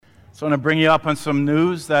So I want to bring you up on some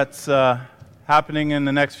news that's happening in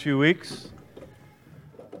the next few weeks.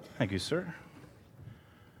 Thank you, sir.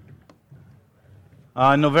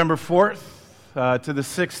 November 4th to the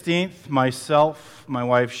 16th, myself, my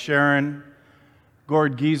wife Sharon,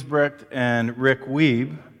 Gord Giesbrecht, and Rick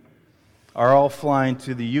Wiebe are all flying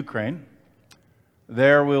to the Ukraine.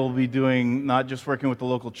 There we'll be doing not just working with the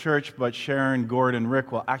local church, but Sharon, Gord, and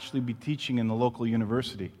Rick will actually be teaching in the local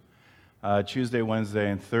university Tuesday,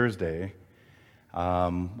 Wednesday, and Thursday,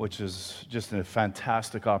 which is just a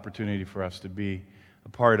fantastic opportunity for us to be a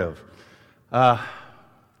part of.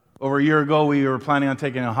 Over a year ago, we were planning on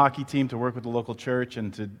taking a hockey team to work with the local church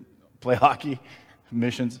and to play hockey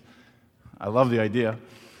missions. I love the idea,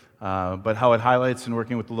 but how it highlights in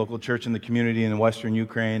working with the local church in the community in western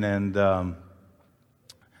Ukraine. And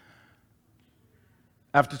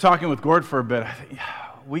after talking with Gord for a bit,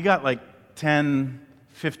 we got like 10,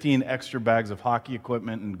 15 extra bags of hockey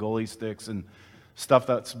equipment and goalie sticks and stuff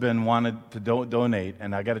that's been wanted to donate,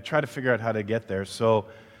 and I got to try to figure out how to get there. So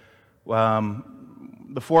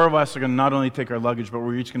the four of us are going to not only take our luggage, but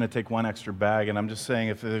we're each going to take one extra bag. And I'm just saying,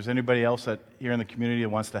 if there's anybody else here in the community that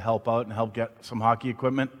wants to help out and help get some hockey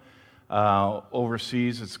equipment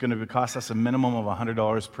overseas, it's going to cost us a minimum of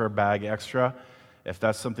 $100 per bag extra. If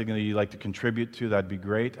that's something that you'd like to contribute to, that'd be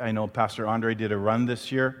great. I know Pastor Andre did a run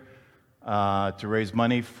this year to raise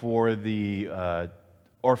money for the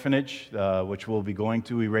orphanage, which we'll be going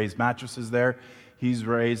to. We raised mattresses there. He's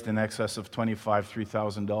raised in excess of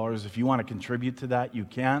 $3,000. If you want to contribute to that, you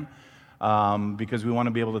can, because we want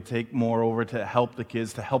to be able to take more over to help the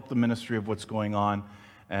kids, to help the ministry of what's going on.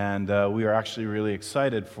 And we are actually really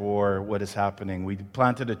excited for what is happening. We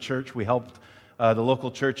planted a church. We helped the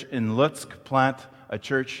local church in Lutsk plant a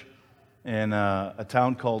church in a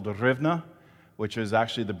town called Rivne, which is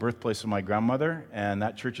actually the birthplace of my grandmother, and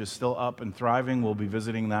that church is still up and thriving. We'll be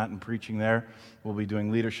visiting that and preaching there. We'll be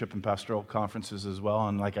doing leadership and pastoral conferences as well,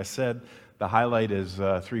 and like I said, the highlight is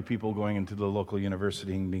 3 people going into the local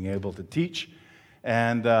university and being able to teach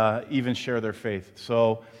and even share their faith.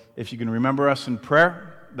 So if you can remember us in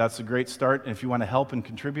prayer, that's a great start. And if you want to help and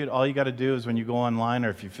contribute, all you got to do is when you go online or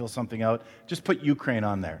if you fill something out, just put Ukraine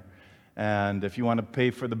on there. And if you want to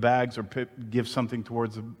pay for the bags or give something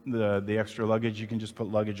towards the extra luggage, you can just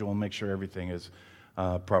put luggage and we'll make sure everything is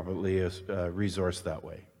properly resourced that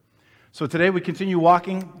way. So today we continue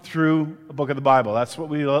walking through a book of the Bible. That's what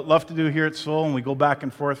we love to do here at Soul, and we go back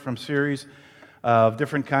and forth from series of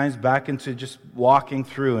different kinds back into just walking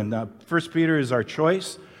through. And 1 Peter is our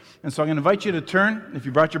choice. And so I'm going to invite you to turn, if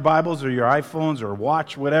you brought your Bibles or your iPhones or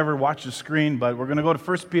watch the screen, but we're going to go to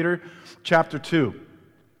 1 Peter chapter 2.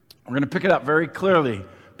 We're going to pick it up very clearly.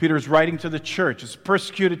 Peter's writing to the church. It's a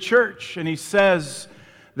persecuted church, and he says,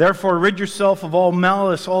 "Therefore rid yourself of all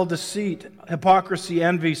malice, all deceit, hypocrisy,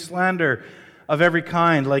 envy, slander of every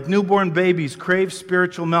kind. Like newborn babies, crave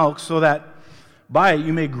spiritual milk, so that by it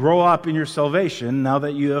you may grow up in your salvation, now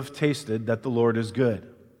that you have tasted that the Lord is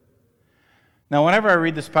good." Now, whenever I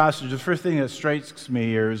read this passage, the first thing that strikes me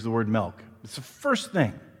here is the word milk. It's the first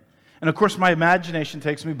thing. And of course, my imagination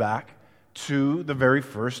takes me back to the very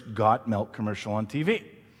first Got Milk commercial on TV.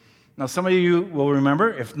 Now, some of you will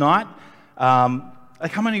remember. If not,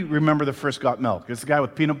 like how many remember the first Got Milk? It's the guy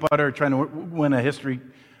with peanut butter trying to win a history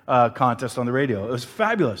contest on the radio. It was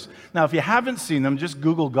fabulous. Now, if you haven't seen them, just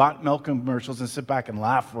Google Got Milk commercials and sit back and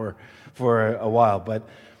laugh for a while. But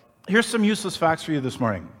here's some useless facts for you this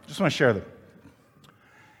morning. Just want to share them.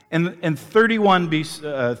 In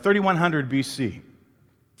 3100 BC,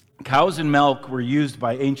 cows and milk were used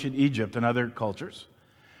by ancient Egypt and other cultures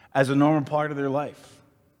as a normal part of their life.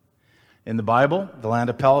 In the Bible, the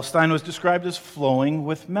land of Palestine was described as flowing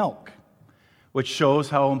with milk, which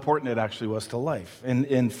shows how important it actually was to life. In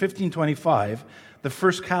 1525, the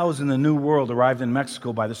first cows in the New World arrived in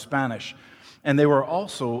Mexico by the Spanish, and they were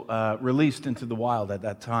also released into the wild at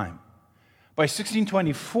that time. By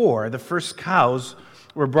 1624, the first cows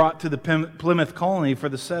were brought to the Plymouth colony for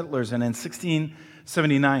the settlers, and in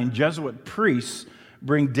 1679, Jesuit priests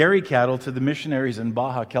bring dairy cattle to the missionaries in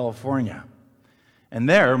Baja California. And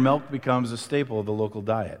there, milk becomes a staple of the local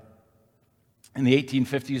diet. In the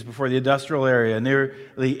 1850s, before the industrial area,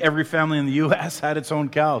 nearly every family in the U.S. had its own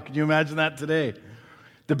cow. Could you imagine that today?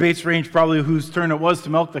 Debates range probably whose turn it was to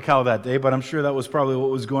milk the cow that day, but I'm sure that was probably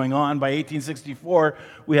what was going on. By 1864,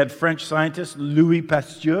 we had French scientist Louis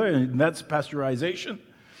Pasteur, and that's pasteurization.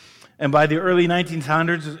 And by the early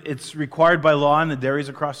 1900s, it's required by law in the dairies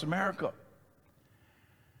across America.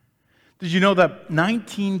 Did you know that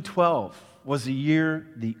 1912 was the year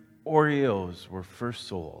the Oreos were first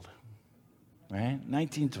sold? Right?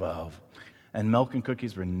 1912. And milk and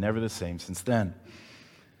cookies were never the same since then.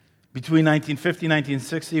 Between 1950 and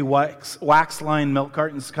 1960, wax-lined milk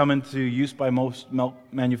cartons come into use by most milk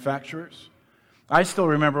manufacturers. I still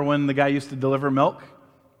remember when the guy used to deliver milk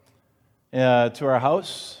to our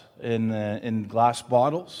house in glass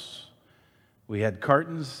bottles. We had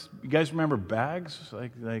cartons. You guys remember bags?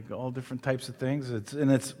 Like all different types of things.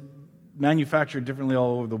 It's manufactured differently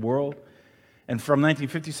all over the world. And from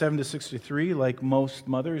 1957 to 63, like most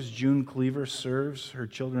mothers, June Cleaver serves her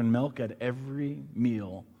children milk at every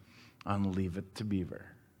meal on Leave It to Beaver.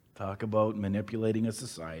 Talk about manipulating a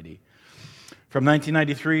society. From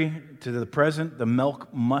 1993 to the present, the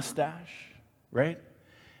milk mustache, right,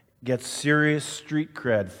 gets serious street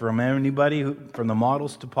cred from anybody, from the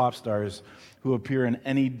models to pop stars who appear in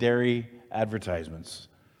any dairy advertisements.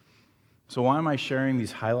 So why am I sharing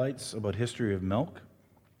these highlights about history of milk?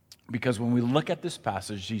 Because when we look at this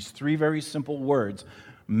passage, these three very simple words,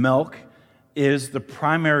 milk is the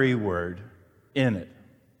primary word in it.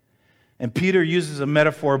 And Peter uses a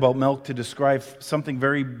metaphor about milk to describe something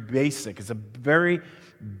very basic. It's a very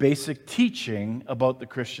basic teaching about the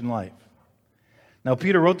Christian life. Now,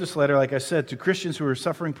 Peter wrote this letter, like I said, to Christians who were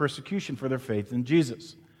suffering persecution for their faith in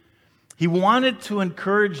Jesus. He wanted to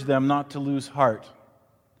encourage them not to lose heart.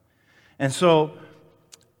 And so,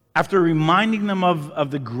 after reminding them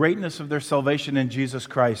of the greatness of their salvation in Jesus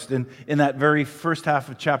Christ, in that very first half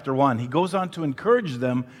of chapter 1, he goes on to encourage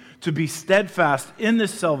them to be steadfast in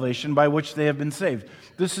this salvation by which they have been saved.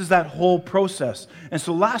 This is that whole process. And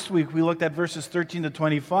so last week we looked at verses 13 to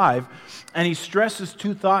 25, and he stresses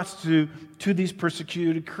two thoughts to these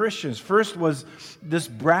persecuted Christians. First was this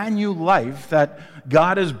brand new life that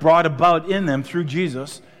God has brought about in them through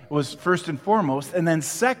Jesus was first and foremost. And then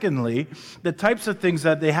secondly, the types of things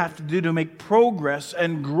that they have to do to make progress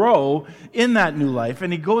and grow in that new life.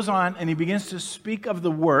 And he goes on and he begins to speak of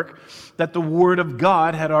the work that the Word of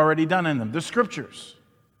God had already done in them, the Scriptures.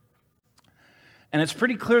 And it's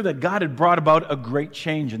pretty clear that God had brought about a great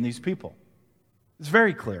change in these people. It's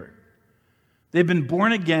very clear. They've been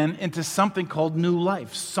born again into something called new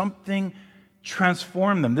life. Something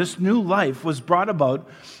transformed them. This new life was brought about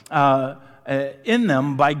in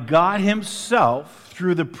them by God Himself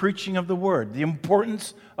through the preaching of the Word, the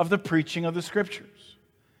importance of the preaching of the Scriptures.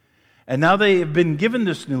 And now they have been given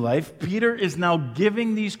this new life. Peter is now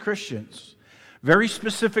giving these Christians very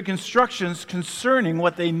specific instructions concerning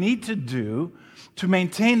what they need to do to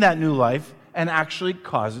maintain that new life and actually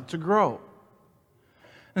cause it to grow.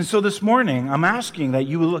 And so this morning, I'm asking that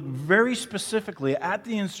you will look very specifically at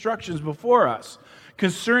the instructions before us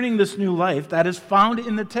concerning this new life that is found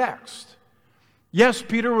in the text. Yes,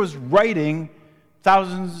 Peter was writing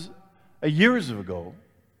thousands of years ago,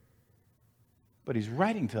 but he's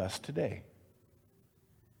writing to us today.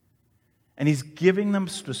 And he's giving them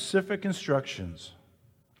specific instructions.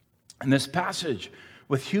 And this passage,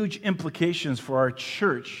 with huge implications for our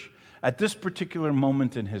church at this particular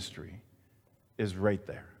moment in history, is right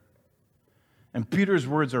there. And Peter's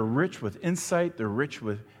words are rich with insight, they're rich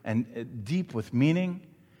with and deep with meaning.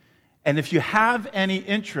 And if you have any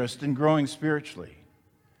interest in growing spiritually,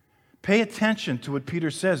 pay attention to what Peter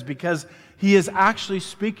says, because he is actually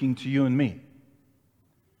speaking to you and me.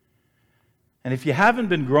 And if you haven't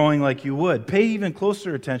been growing like you would, pay even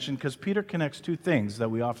closer attention, because Peter connects two things that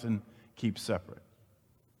we often keep separate.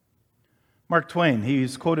 Mark Twain,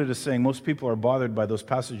 he's quoted as saying, most people are bothered by those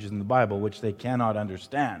passages in the Bible which they cannot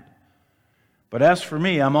understand. But as for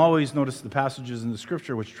me, I'm always noticed the passages in the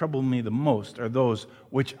Scripture which trouble me the most are those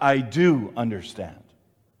which I do understand.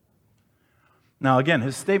 Now again,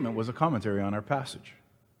 his statement was a commentary on our passage.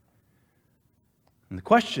 And the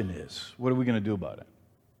question is, what are we going to do about it?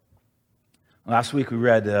 Last week we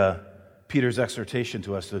read Peter's exhortation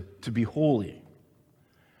to us to be holy.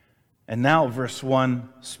 And now verse 1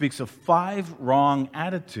 speaks of 5 wrong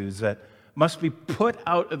attitudes that must be put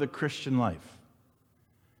out of the Christian life.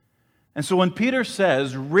 And so when Peter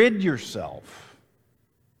says, rid yourself,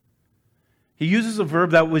 he uses a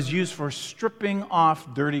verb that was used for stripping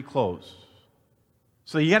off dirty clothes.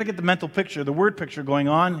 So you got to get the mental picture, the word picture going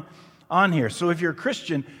on here. So if you're a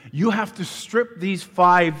Christian, you have to strip these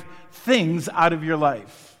 5 things out of your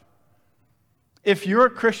life. If you're a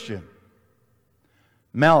Christian,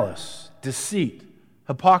 malice, deceit,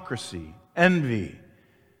 hypocrisy, envy,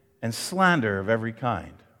 and slander of every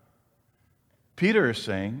kind. Peter is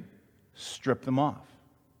saying, strip them off.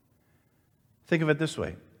 Think of it this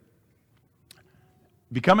way.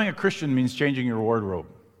 Becoming a Christian means changing your wardrobe,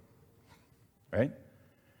 right?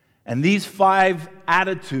 And these 5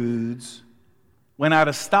 attitudes went out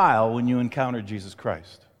of style when you encountered Jesus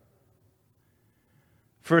Christ.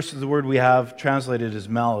 First is the word we have translated as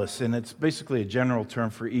malice, and it's basically a general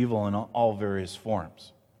term for evil in all various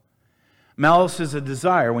forms. Malice is a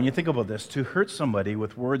desire, when you think about this, to hurt somebody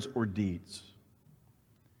with words or deeds.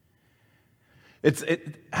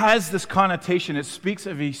 It has this connotation. It speaks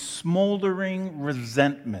of a smoldering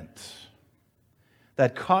resentment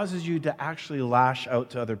that causes you to actually lash out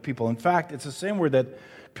to other people. In fact, it's the same word that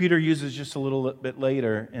Peter uses just a little bit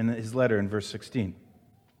later in his letter in verse 16.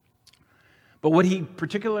 But what he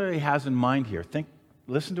particularly has in mind here,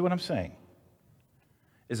 listen to what I'm saying,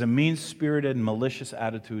 is a mean-spirited and malicious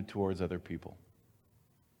attitude towards other people.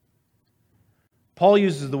 Paul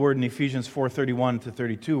uses the word in Ephesians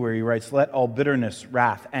 4:31-32, where he writes, "Let all bitterness,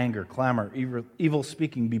 wrath, anger, clamor, evil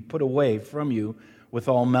speaking be put away from you with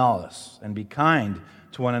all malice, and be kind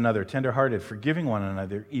to one another, tender-hearted, forgiving one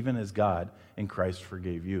another, even as God in Christ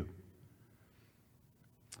forgave you."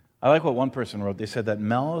 I like what one person wrote. They said that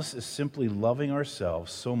malice is simply loving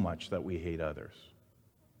ourselves so much that we hate others.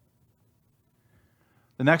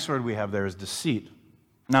 The next word we have there is deceit.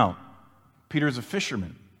 Now, Peter's a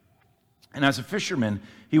fisherman. And as a fisherman,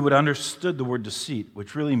 he would have understood the word deceit,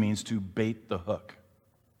 which really means to bait the hook.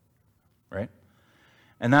 Right?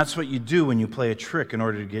 And that's what you do when you play a trick in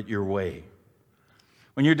order to get your way.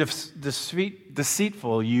 When you're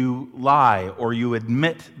deceitful, you lie or you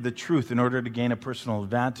admit the truth in order to gain a personal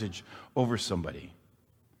advantage over somebody.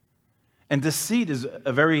 And deceit is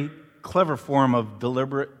a very clever form of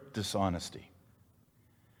deliberate dishonesty.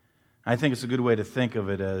 I think it's a good way to think of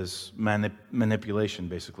it as manipulation,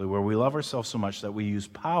 basically, where we love ourselves so much that we use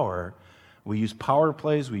power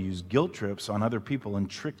plays, we use guilt trips on other people and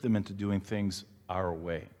trick them into doing things our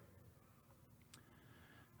way.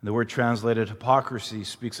 The word translated hypocrisy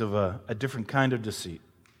speaks of a different kind of deceit,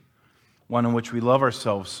 one in which we love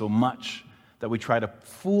ourselves so much that we try to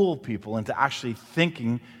fool people into actually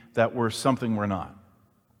thinking that we're something we're not.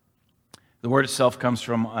 The word itself comes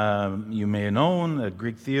from, you may have known,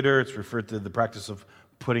 Greek theater. It's referred to the practice of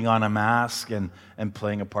putting on a mask and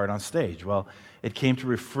playing a part on stage. Well, it came to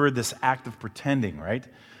refer to this act of pretending, right?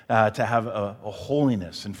 To have a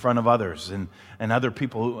holiness in front of others and other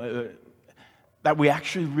people that we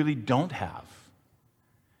actually really don't have.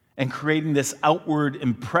 And creating this outward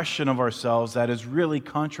impression of ourselves that is really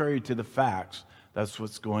contrary to the facts. That's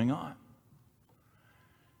what's going on.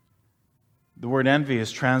 The word envy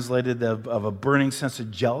is translated of a burning sense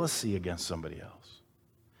of jealousy against somebody else.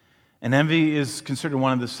 And envy is considered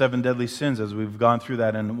one of the 7 deadly sins, as we've gone through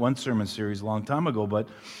that in one sermon series a long time ago. But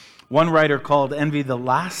one writer called envy the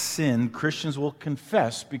last sin Christians will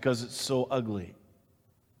confess because it's so ugly.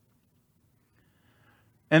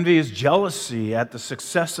 Envy is jealousy at the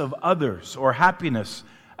success of others or happiness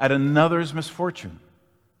at another's misfortune.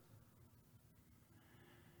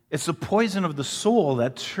 It's the poison of the soul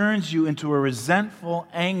that turns you into a resentful,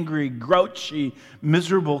 angry, grouchy,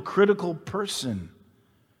 miserable, critical person.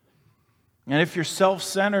 And if you're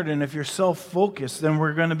self-centered and if you're self-focused, then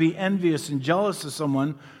we're going to be envious and jealous of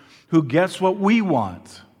someone who gets what we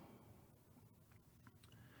want.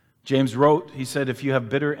 James wrote, he said, "If you have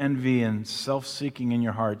bitter envy and self-seeking in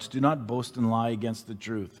your hearts, do not boast and lie against the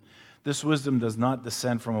truth. This wisdom does not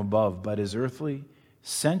descend from above, but is earthly,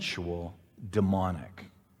 sensual, demonic.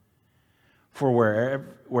 For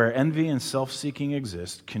where envy and self-seeking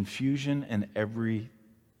exist, confusion and every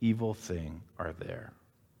evil thing are there."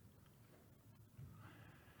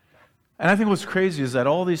 And I think what's crazy is that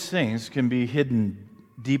all these things can be hidden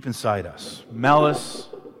deep inside us. Malice,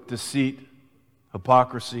 deceit,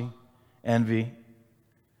 hypocrisy, envy.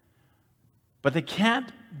 But they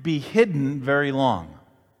can't be hidden very long.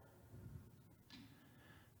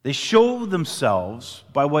 They show themselves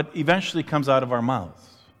by what eventually comes out of our mouths.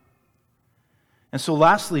 And so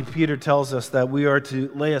lastly, Peter tells us that we are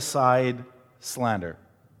to lay aside slander.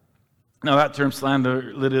 Now that term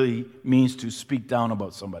slander literally means to speak down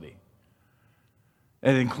about somebody.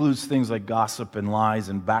 It includes things like gossip and lies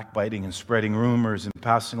and backbiting and spreading rumors and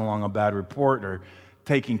passing along a bad report or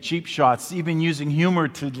taking cheap shots, even using humor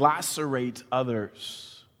to lacerate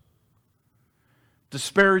others.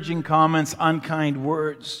 Disparaging comments, unkind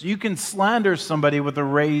words. You can slander somebody with a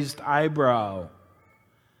raised eyebrow.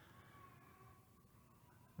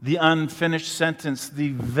 The unfinished sentence,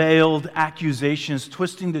 the veiled accusations,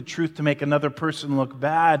 twisting the truth to make another person look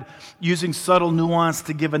bad, using subtle nuance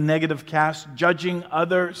to give a negative cast, judging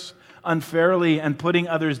others unfairly and putting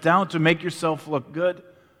others down to make yourself look good.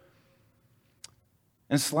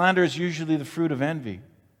 And slander is usually the fruit of envy.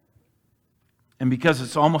 And because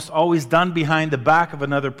it's almost always done behind the back of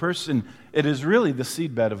another person, it is really the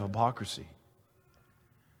seedbed of hypocrisy.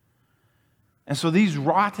 And so these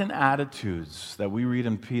rotten attitudes that we read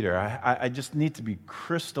in Peter, I just need to be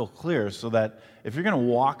crystal clear so that if you're going to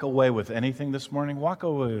walk away with anything this morning, walk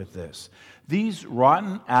away with this. These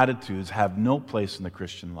rotten attitudes have no place in the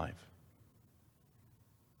Christian life.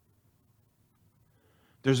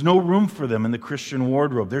 There's no room for them in the Christian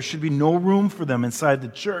wardrobe. There should be no room for them inside the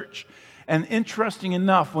church. And interesting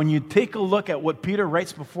enough, when you take a look at what Peter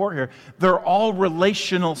writes before here, they're all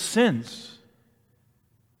relational sins.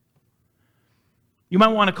 You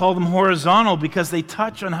might want to call them horizontal because they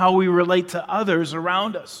touch on how we relate to others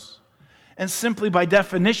around us. And simply by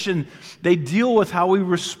definition, they deal with how we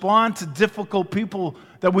respond to difficult people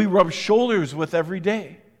that we rub shoulders with every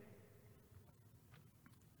day.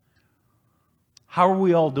 How are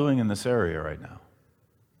we all doing in this area right now?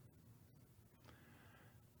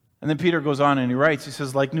 And then Peter goes on and he writes, he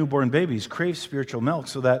says, like newborn babies, crave spiritual milk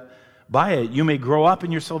so that by it you may grow up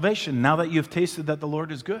in your salvation now that you've tasted that the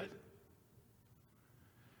Lord is good.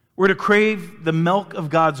 We're to crave the milk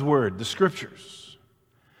of God's word, the scriptures.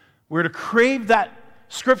 We're to crave that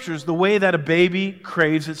scriptures the way that a baby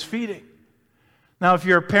craves its feeding. Now, if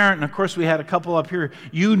you're a parent, and of course we had a couple up here,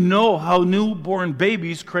 you know how newborn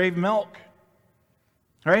babies crave milk.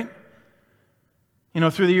 Right? You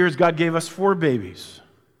know, through the years, God gave us 4 babies.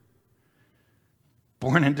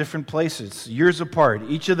 Born in different places, years apart.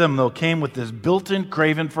 Each of them, though, came with this built-in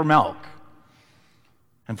craving for milk.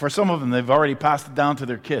 And for some of them, they've already passed it down to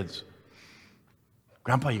their kids.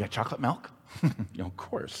 Grandpa, you got chocolate milk? Of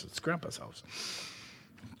course, it's Grandpa's house.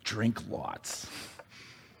 Drink lots.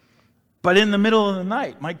 But in the middle of the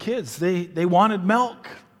night, my kids, they wanted milk.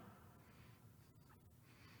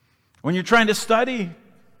 When you're trying to study,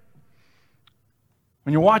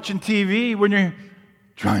 when you're watching TV, when you're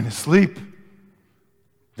trying to sleep,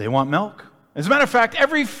 they want milk. As a matter of fact,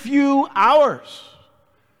 every few hours,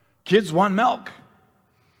 kids want milk.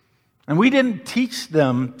 And we didn't teach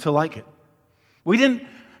them to like it. We didn't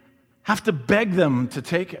have to beg them to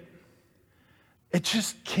take it. It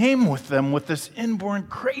just came with them with this inborn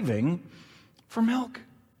craving for milk.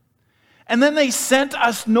 And then they sent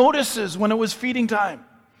us notices when it was feeding time.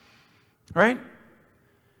 Right?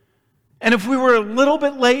 And if we were a little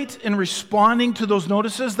bit late in responding to those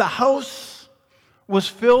notices, the house was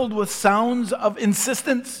filled with sounds of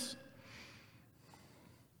insistence.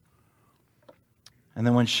 And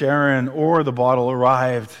then when Sharon or the bottle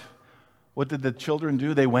arrived, what did the children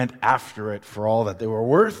do? They went after it for all that they were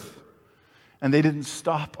worth. And they didn't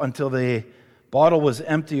stop until the bottle was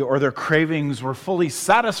empty or their cravings were fully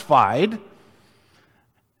satisfied.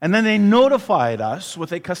 And then they notified us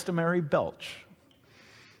with a customary belch.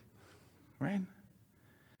 Right?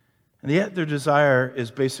 And yet their desire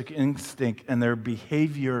is basic instinct and their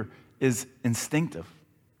behavior is instinctive.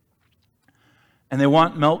 And they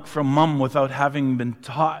want milk from mom without having been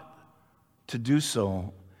taught to do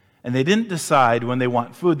so. And they didn't decide when they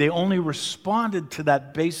want food. They only responded to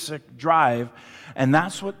that basic drive. And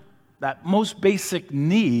that's what that most basic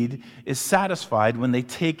need is satisfied when they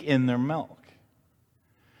take in their milk.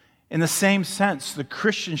 In the same sense, the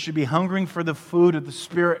Christian should be hungering for the food of the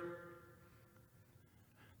Spirit.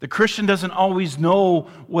 The Christian doesn't always know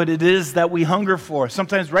what it is that we hunger for.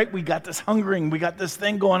 Sometimes, right, we got this hungering, we got this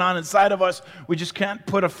thing going on inside of us. We just can't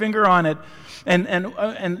put a finger on it.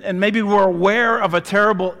 And maybe we're aware of a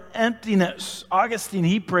terrible emptiness. Augustine,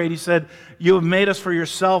 he prayed, he said, you have made us for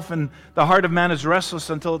yourself, and the heart of man is restless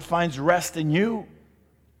until it finds rest in you.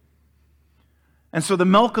 And so the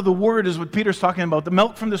milk of the Word is what Peter's talking about. The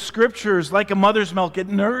milk from the Scriptures, like a mother's milk, it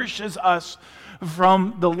nourishes us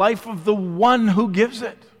from the life of the one who gives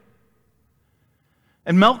it.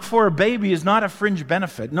 And milk for a baby is not a fringe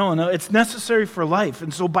benefit. No, it's necessary for life.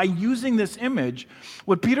 And so by using this image,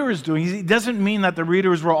 what Peter is doing, he doesn't mean that the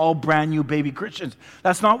readers were all brand new baby Christians.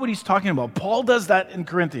 That's not what he's talking about. Paul does that in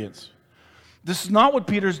Corinthians. This is not what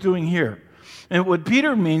Peter's doing here. And what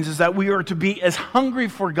Peter means is that we are to be as hungry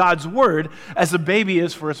for God's word as a baby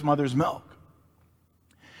is for its mother's milk.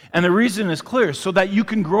 And the reason is clear, so that you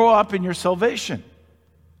can grow up in your salvation.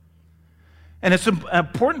 And it's an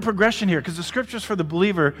important progression here, because the scriptures for the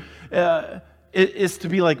believer is to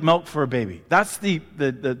be like milk for a baby. That's the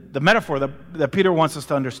metaphor that Peter wants us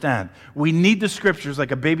to understand. We need the scriptures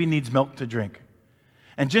like a baby needs milk to drink.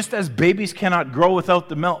 And just as babies cannot grow without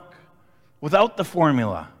the milk, without the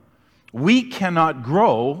formula, we cannot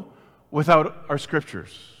grow without our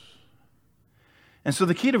scriptures. And so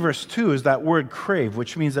the key to verse 2 is that word crave,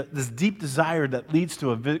 which means that this deep desire that leads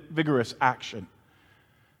to a vigorous action.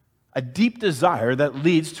 A deep desire that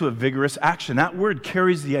leads to a vigorous action. That word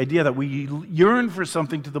carries the idea that we yearn for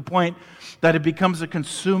something to the point that it becomes a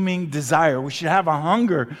consuming desire. We should have a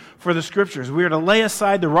hunger for the Scriptures. We are to lay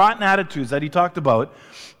aside the rotten attitudes that he talked about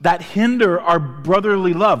that hinder our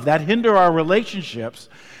brotherly love, that hinder our relationships.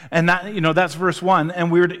 And that's verse 1. And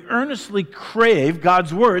we are to earnestly crave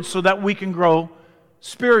God's word so that we can grow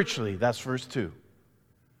spiritually. That's verse 2.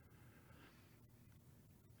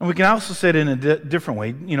 And we can also say it in a different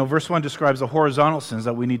way. Verse 1 describes the horizontal sins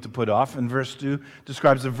that we need to put off, and verse 2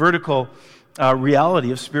 describes the vertical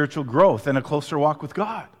reality of spiritual growth and a closer walk with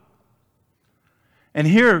God. And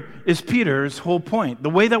here is Peter's whole point. The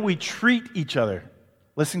way that we treat each other,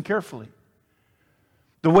 listen carefully.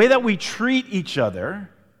 The way that we treat each other,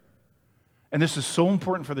 and this is so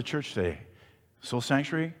important for the church today, Soul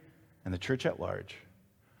Sanctuary and the church at large.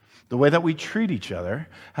 The way that we treat each other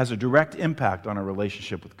has a direct impact on our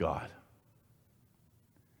relationship with God.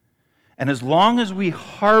 And as long as we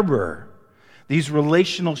harbor these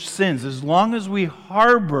relational sins, as long as we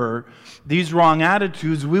harbor these wrong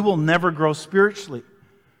attitudes, we will never grow spiritually.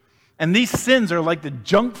 And these sins are like the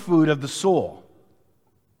junk food of the soul.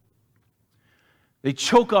 They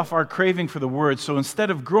choke off our craving for the word, so instead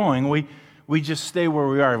of growing, we just stay where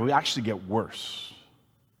we are. We actually get worse.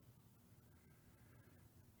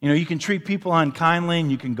 You can treat people unkindly and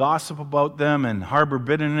you can gossip about them and harbor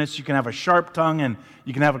bitterness. You can have a sharp tongue and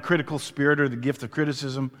you can have a critical spirit or the gift of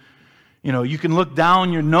criticism. You can look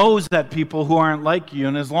down your nose at people who aren't like you.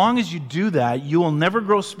 And as long as you do that, you will never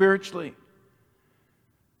grow spiritually.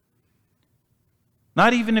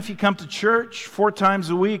 Not even if you come to church 4 times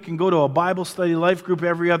a week and go to a Bible study life group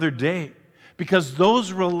every other day. Because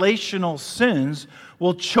those relational sins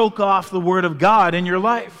will choke off the Word of God in your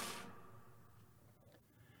life.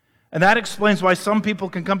 And that explains why some people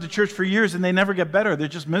can come to church for years and they never get better. They're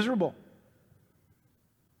just miserable.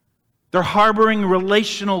 They're harboring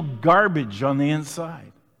relational garbage on the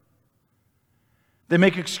inside. They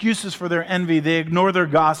make excuses for their envy. They ignore their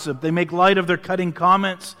gossip. They make light of their cutting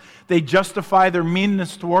comments. They justify their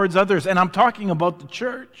meanness towards others. And I'm talking about the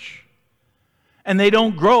church. And they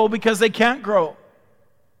don't grow because they can't grow.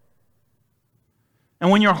 And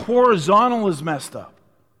when your horizontal is messed up,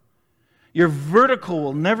 your vertical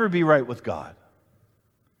will never be right with God.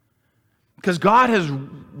 Because God has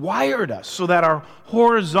wired us so that our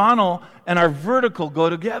horizontal and our vertical go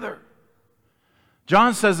together.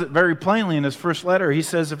 John says it very plainly in his first letter. He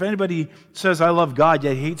says, if anybody says, I love God,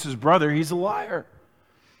 yet hates his brother, he's a liar.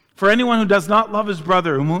 For anyone who does not love his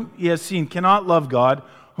brother whom he has seen cannot love God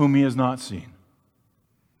whom he has not seen.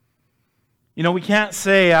 We can't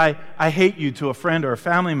say, I hate you to a friend or a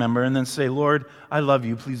family member and then say, Lord, I love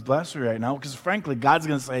you, please bless me right now. Because frankly, God's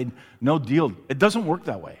going to say, no deal. It doesn't work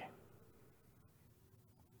that way.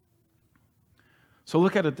 So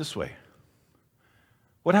look at it this way.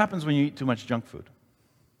 What happens when you eat too much junk food?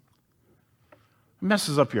 It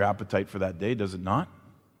messes up your appetite for that day, does it not?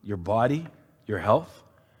 Your body, your health,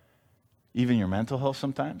 even your mental health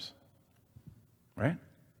sometimes, right?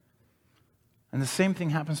 And the same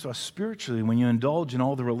thing happens to us spiritually when you indulge in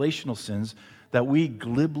all the relational sins that we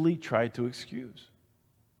glibly try to excuse.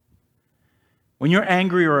 When you're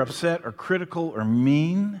angry or upset or critical or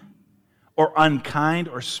mean or unkind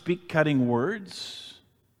or speak cutting words,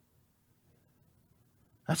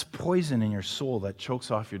 that's poison in your soul that chokes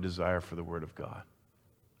off your desire for the Word of God.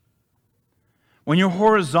 When your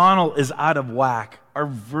horizontal is out of whack, our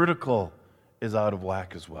vertical is out of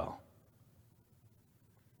whack as well.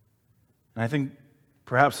 And I think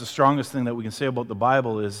perhaps the strongest thing that we can say about the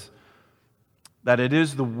Bible is that it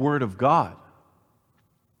is the Word of God.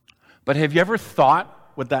 But have you ever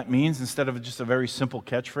thought what that means instead of just a very simple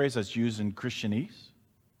catchphrase that's used in Christianese?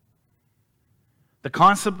 The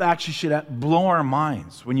concept actually should blow our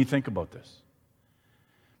minds when you think about this.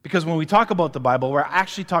 Because when we talk about the Bible, we're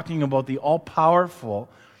actually talking about the all-powerful,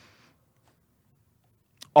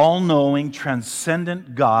 all-knowing,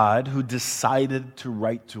 transcendent God who decided to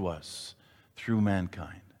write to us through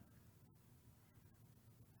mankind.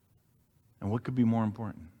 And what could be more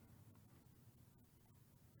important?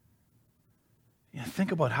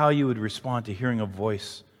 Think about how you would respond to hearing a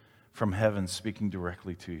voice from heaven speaking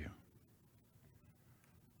directly to you.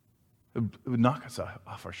 It would knock us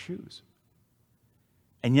off our shoes.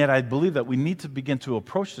 And yet I believe that we need to begin to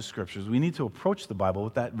approach the Scriptures. We need to approach the Bible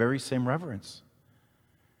with that very same reverence.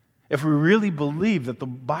 If we really believe that the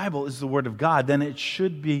Bible is the Word of God, then it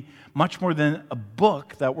should be much more than a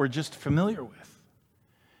book that we're just familiar with.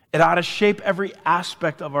 It ought to shape every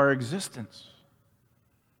aspect of our existence.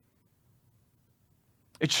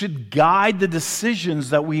 It should guide the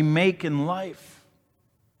decisions that we make in life.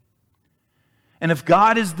 And if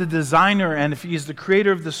God is the designer, and if He is the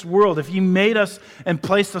creator of this world, if He made us and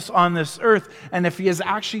placed us on this earth, and if He has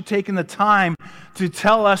actually taken the time to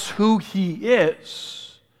tell us who He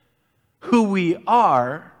is, who we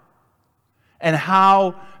are, and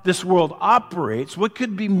how this world operates, what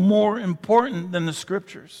could be more important than the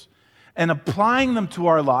Scriptures? And applying them to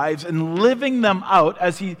our lives and living them out,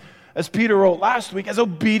 as Peter wrote last week, as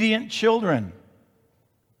obedient children.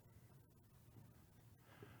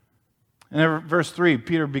 And in verse 3,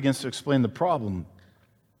 Peter begins to explain the problem.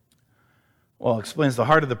 Well, explains the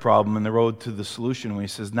heart of the problem and the road to the solution when he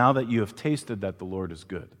says, now that you have tasted that the Lord is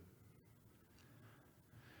good.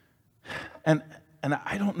 And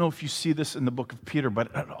I don't know if you see this in the book of Peter, but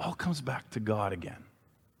it all comes back to God again.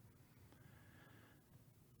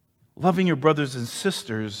 Loving your brothers and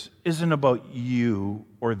sisters isn't about you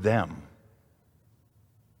or them.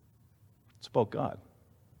 It's about God.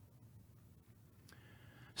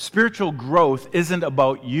 Spiritual growth isn't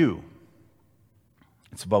about you.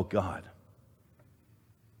 It's about God.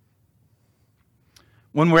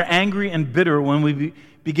 When we're angry and bitter, when we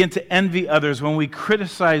begin to envy others, when we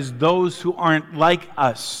criticize those who aren't like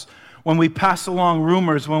us, when we pass along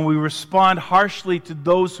rumors, when we respond harshly to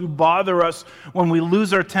those who bother us, when we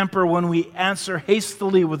lose our temper, when we answer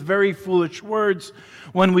hastily with very foolish words,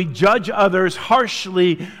 when we judge others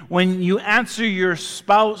harshly, when you answer your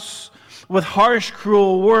spouse with harsh,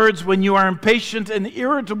 cruel words, when you are impatient and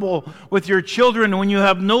irritable with your children, when you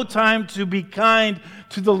have no time to be kind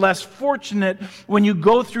to the less fortunate, when you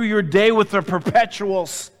go through your day with a perpetual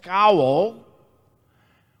scowl,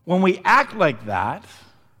 when we act like that,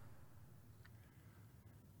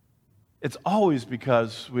 it's always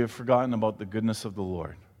because we have forgotten about the goodness of the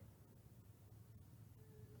Lord.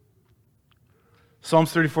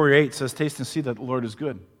 Psalms 34:8 says, taste and see that the Lord is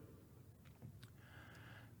good.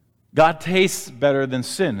 God tastes better than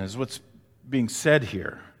sin, is what's being said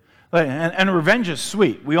here. And revenge is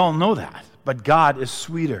sweet. We all know that. But God is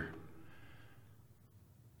sweeter.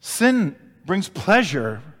 Sin brings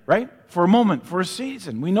pleasure, right? For a moment, for a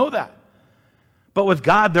season. We know that. But with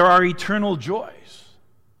God, there are eternal joys.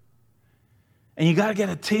 And you got to get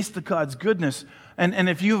a taste of God's goodness. And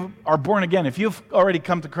if you are born again, if you've already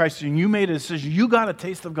come to Christ and you made a decision, you got a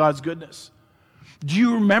taste of God's goodness. Do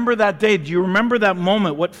you remember that day? Do you remember that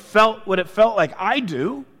moment? What it felt like? I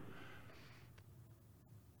do.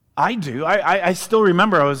 I still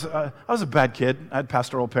remember I was a bad kid. I had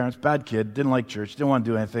pastoral parents, bad kid, didn't like church, didn't want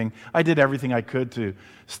to do anything. I did everything I could to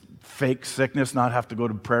fake sickness, not have to go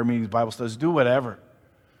to prayer meetings, Bible studies, do whatever.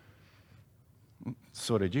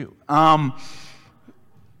 So did you.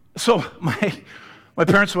 So my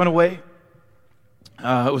parents went away.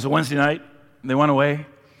 It was a Wednesday night. They went away.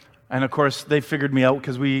 And of course, they figured me out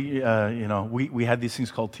because we had these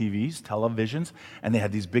things called televisions, and they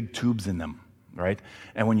had these big tubes in them, right?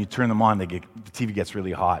 And when you turn them on, the TV gets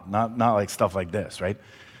really hot, not like stuff like this, right?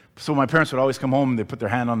 So my parents would always come home, and they'd put their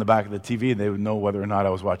hand on the back of the TV, and they would know whether or not I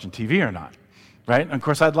was watching TV or not, right? And of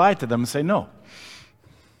course, I'd lie to them and say no.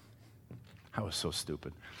 I was so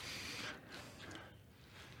stupid.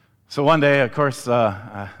 So one day, of course,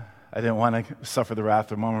 I didn't want to suffer the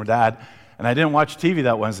wrath of Mom or Dad, and I didn't watch TV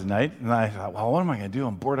that Wednesday night, and I thought, well, what am I going to do?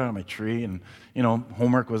 I'm bored out of my tree, and,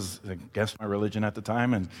 homework was against my religion at the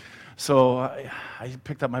time, and so I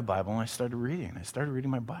picked up my Bible, and I started reading. I started reading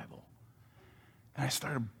my Bible, and I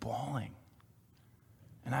started bawling.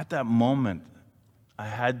 And at that moment, I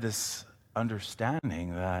had this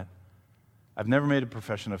understanding that I've never made a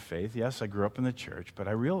profession of faith. Yes, I grew up in the church, but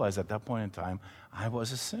I realized at that point in time, I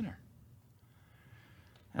was a sinner.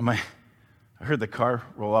 And I heard the car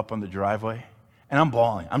roll up on the driveway, and I'm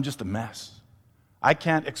bawling. I'm just a mess. I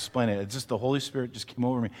can't explain it. It's just the Holy Spirit just came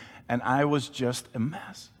over me, and I was just a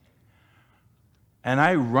mess. And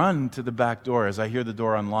I run to the back door as I hear the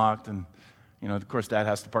door unlocked, and of course, Dad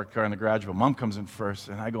has to park the car in the garage, but Mom comes in first,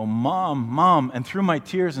 and I go, Mom, and through my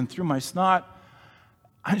tears and through my snot,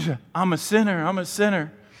 I'm a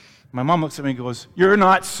sinner. My mom looks at me and goes, you're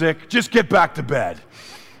not sick, just get back to bed.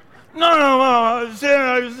 No,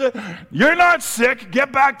 you're not sick,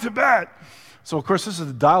 get back to bed. So, of course, this is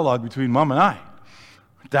the dialogue between Mom and I.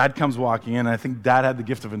 Dad comes walking in, and I think Dad had the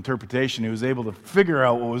gift of interpretation. He was able to figure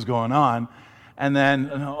out what was going on. And then,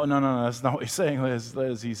 no, that's not what he's saying.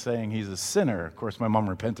 He's saying he's a sinner. Of course, my mom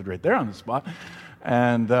repented right there on the spot.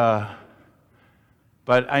 And,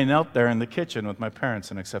 but I knelt there in the kitchen with my parents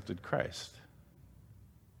and accepted Christ.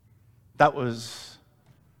 That was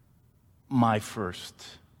my first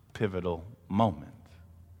pivotal moment.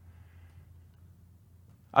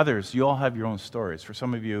 Others, you all have your own stories. For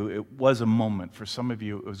some of you, it was a moment. For some of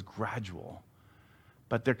you, it was gradual.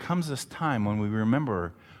 But there comes this time when we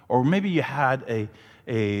remember, or maybe you had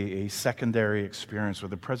a secondary experience where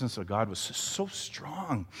the presence of God was so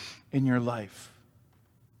strong in your life.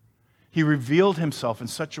 He revealed himself in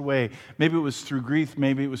such a way. Maybe it was through grief,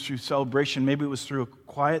 maybe it was through celebration, maybe it was through a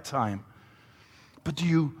quiet time. But do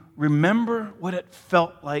you remember what it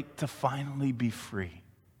felt like to finally be free?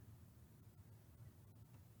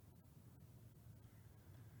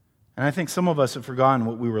 And I think some of us have forgotten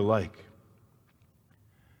what we were like.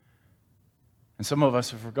 And some of us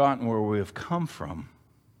have forgotten where we have come from.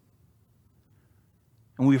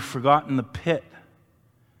 And we've forgotten the pit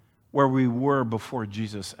where we were before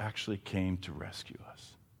Jesus actually came to rescue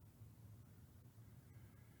us.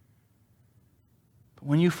 But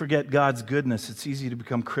when you forget God's goodness, it's easy to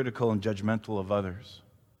become critical and judgmental of others.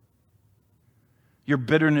 Your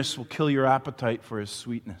bitterness will kill your appetite for His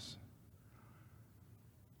sweetness.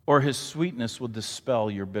 Or His sweetness will dispel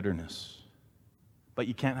your bitterness. But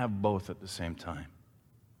you can't have both at the same time.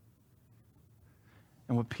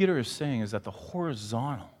 And what Peter is saying is that the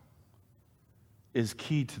horizontal is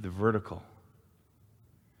key to the vertical.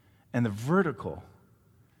 And the vertical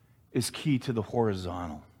is key to the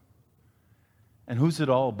horizontal. And who's it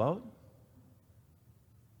all about?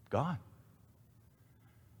 God.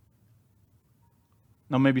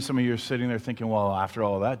 Now, maybe some of you are sitting there thinking, well, after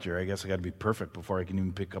all of that, Jerry, I guess I got to be perfect before I can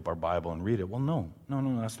even pick up our Bible and read it. Well, no,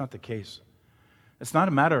 that's not the case. It's not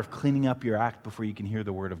a matter of cleaning up your act before you can hear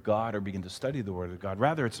the Word of God or begin to study the Word of God.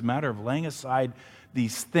 Rather, it's a matter of laying aside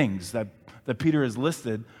these things that Peter has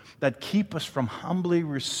listed that keep us from humbly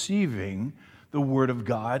receiving the Word of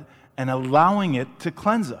God and allowing it to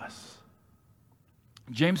cleanse us.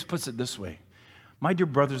 James puts it this way: my dear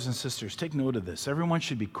brothers and sisters, take note of this. Everyone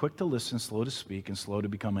should be quick to listen, slow to speak, and slow to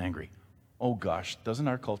become angry. Oh gosh, doesn't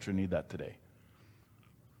our culture need that today?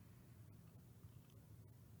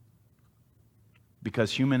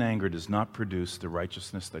 Because human anger does not produce the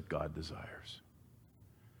righteousness that God desires.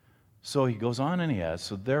 So he goes on and he adds,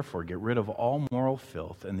 so therefore get rid of all moral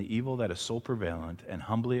filth and the evil that is so prevalent, and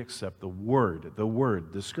humbly accept the word,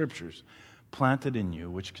 the Scriptures, planted in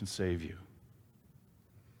you, which can save you.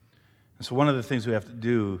 And so one of the things we have to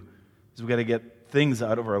do is we've got to get things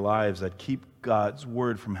out of our lives that keep God's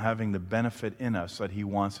Word from having the benefit in us that He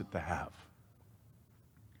wants it to have.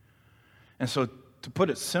 And so, to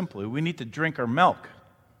put it simply, we need to drink our milk.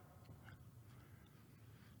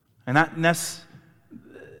 And that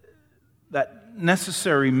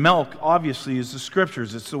necessary milk, obviously, is the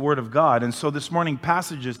Scriptures. It's the Word of God. And so this morning,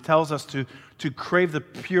 Passages tells us to crave the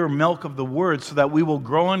pure milk of the Word so that we will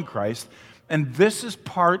grow in Christ. And this is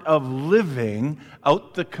part of living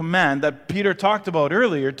out the command that Peter talked about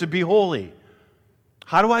earlier, to be holy.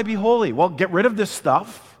 How do I be holy? Well, get rid of this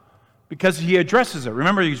stuff. Because he addresses it.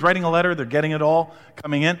 Remember, he's writing a letter. They're getting it all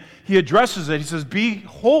coming in. He addresses it. He says, be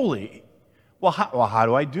holy. Well, how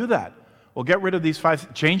do I do that? Well, get rid of these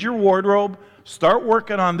 5. Change your wardrobe. Start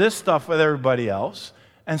working on this stuff with everybody else.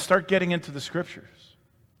 And start getting into the Scriptures.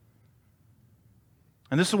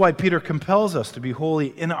 And this is why Peter compels us to be holy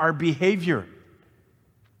in our behavior,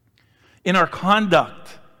 in our conduct,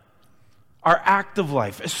 our active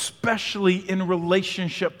life, especially in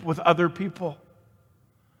relationship with other people.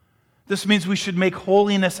 This means we should make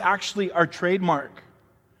holiness actually our trademark.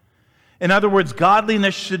 In other words,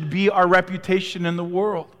 godliness should be our reputation in the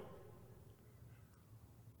world.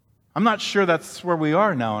 I'm not sure that's where we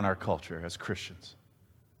are now in our culture as Christians.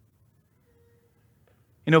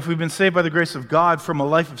 You know, if we've been saved by the grace of God from a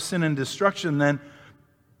life of sin and destruction, then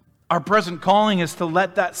our present calling is to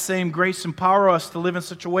let that same grace empower us to live in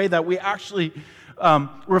such a way that we actually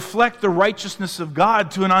reflect the righteousness of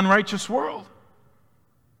God to an unrighteous world.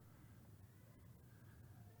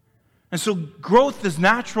 And so growth is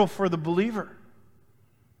natural for the believer.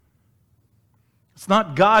 It's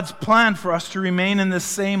not God's plan for us to remain in the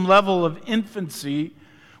same level of infancy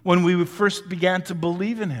when we first began to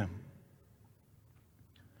believe in Him.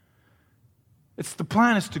 The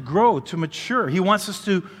plan is to grow, to mature. He wants us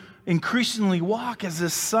to increasingly walk as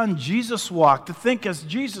His Son Jesus walked, to think as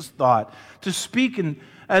Jesus thought, to speak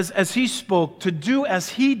as He spoke, to do as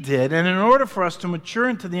He did. And in order for us to mature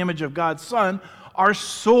into the image of God's Son, our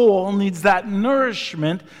soul needs that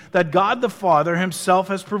nourishment that God the Father Himself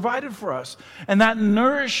has provided for us. And that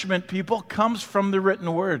nourishment, people, comes from the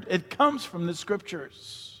written Word. It comes from the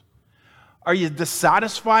Scriptures. Are you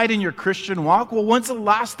dissatisfied in your Christian walk? Well, when's the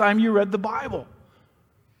last time you read the Bible?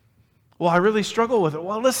 Well, I really struggle with it.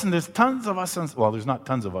 Well, listen, there's tons of us there's not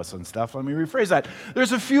tons of us on staff. Let me rephrase that.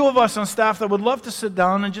 There's a few of us on staff that would love to sit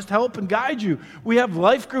down and just help and guide you. We have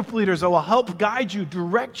life group leaders that will help guide you,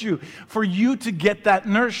 direct you, for you to get that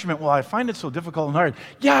nourishment. Well, I find it so difficult and hard.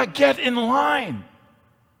 Yeah, get in line.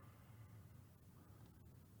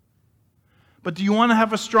 But do you want to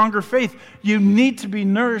have a stronger faith? You need to be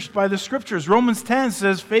nourished by the Scriptures. Romans 10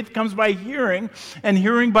 says faith comes by hearing, and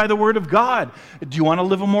hearing by the Word of God. Do you want to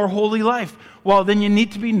live a more holy life? Well, then you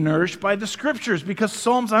need to be nourished by the Scriptures, because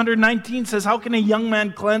Psalms 119 says, how can a young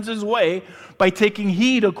man cleanse his way? By taking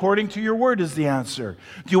heed according to your word is the answer.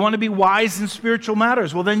 Do you want to be wise in spiritual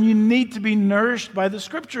matters? Well, then you need to be nourished by the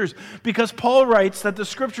Scriptures, because Paul writes that the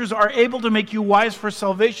Scriptures are able to make you wise for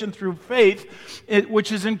salvation through faith,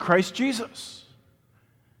 which is in Christ Jesus.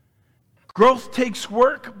 Growth takes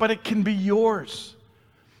work, but it can be yours.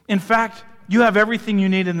 In fact, you have everything you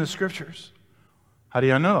need in the Scriptures. How do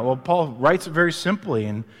you know that? Well, Paul writes it very simply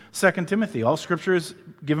in 2 Timothy. All Scripture is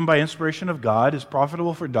given by inspiration of God, is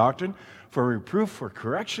profitable for doctrine, for reproof, for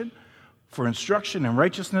correction, for instruction in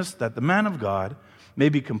righteousness, that the man of God may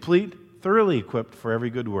be complete, thoroughly equipped for every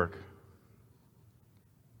good work.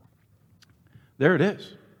 There it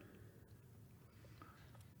is.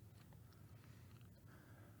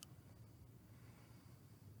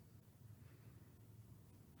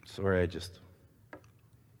 Sorry, I just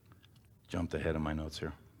jumped ahead of my notes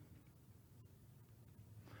here.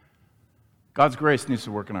 God's grace needs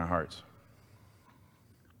to work in our hearts.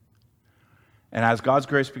 And as God's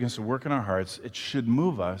grace begins to work in our hearts, it should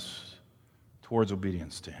move us towards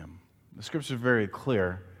obedience to Him. The Scripture is very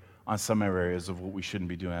clear on some areas of what we shouldn't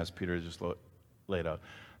be doing, as Peter just laid out.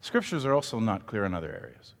 Scriptures are also not clear in other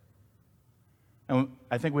areas. And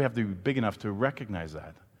I think we have to be big enough to recognize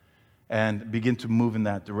that and begin to move in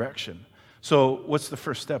that direction. So what's the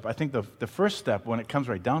first step? I think the first step, when it comes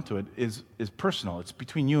right down to it, is personal. It's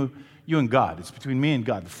between you and God. It's between me and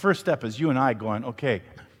God. The first step is you and I going, okay,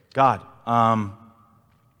 God. And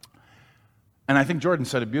I think Jordan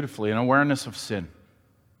said it beautifully, an awareness of sin.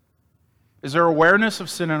 Is there awareness of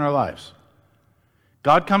sin in our lives?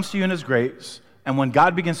 God comes to you in His grace, and when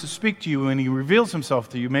God begins to speak to you and He reveals Himself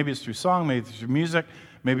to you, maybe it's through song, maybe it's through music,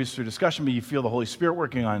 maybe it's through discussion, but you feel the Holy Spirit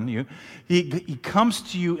working on you. He comes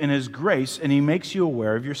to you in His grace, and He makes you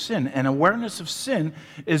aware of your sin. And awareness of sin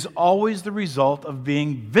is always the result of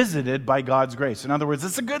being visited by God's grace. In other words,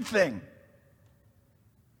 it's a good thing,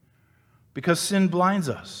 because sin blinds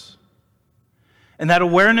us. And that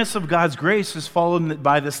awareness of God's grace is followed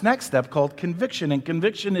by this next step called conviction. And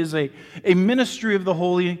conviction is a ministry of the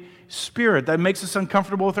Holy Spirit that makes us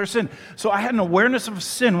uncomfortable with our sin. So I had an awareness of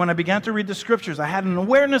sin when I began to read the Scriptures. I had an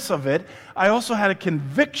awareness of it. I also had a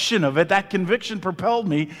conviction of it. That conviction propelled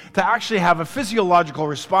me to actually have a physiological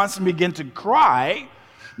response and begin to cry,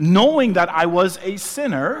 knowing that I was a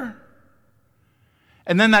sinner.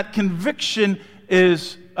 And then that conviction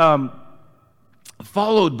is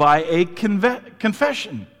followed by a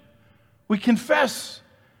confession. We confess.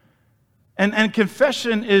 And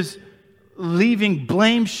confession is leaving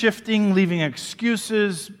blame shifting, leaving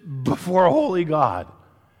excuses before a holy God.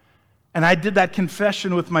 And I did that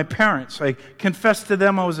confession with my parents. I confessed to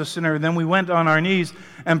them I was a sinner. Then we went on our knees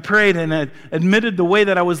and prayed and admitted the way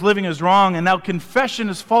that I was living is wrong. And now confession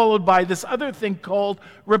is followed by this other thing called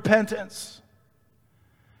repentance.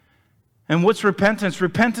 And what's repentance?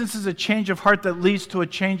 Repentance is a change of heart that leads to a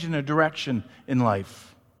change in a direction in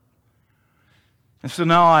life. And so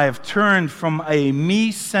now I have turned from a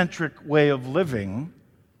me-centric way of living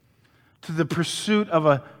to the pursuit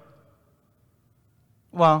of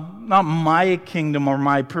not my kingdom or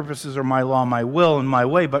my purposes or my law, my will and my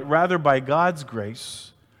way, but rather by God's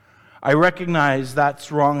grace. I recognize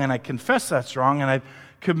that's wrong and I confess that's wrong, and I've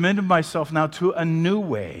committed myself now to a new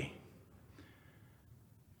way.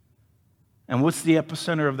 And what's the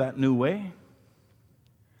epicenter of that new way?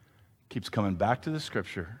 Keeps coming back to the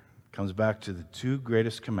Scripture, comes back to the two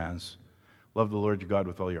greatest commands. Love the Lord your God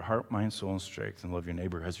with all your heart, mind, soul, and strength, and love your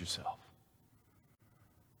neighbor as yourself.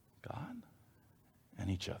 God and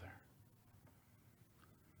each other.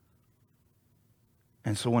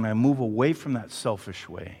 And so when I move away from that selfish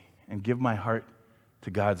way and give my heart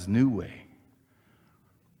to God's new way,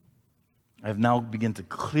 I've now begun to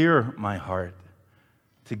clear my heart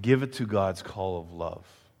to give it to God's call of love.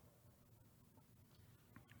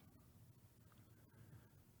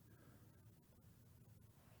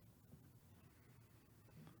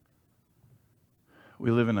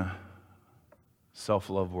 We live in a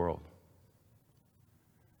self-love world.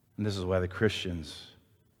 And this is why the Christians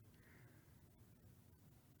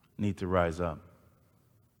need to rise up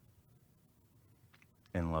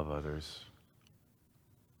and love others.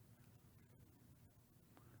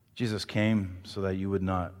 Jesus came so that you would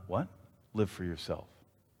not, what? Live for yourself.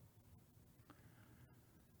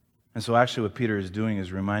 And so actually what Peter is doing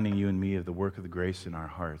is reminding you and me of the work of the grace in our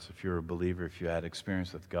hearts. If you're a believer, if you had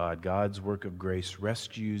experience with God, God's work of grace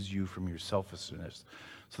rescues you from your selfishness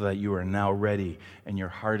so that you are now ready and your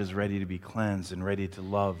heart is ready to be cleansed and ready to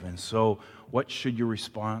love. And so what should your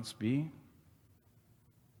response be?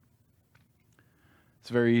 It's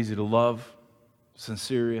very easy to love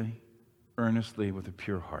sincerely, earnestly, with a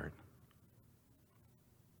pure heart.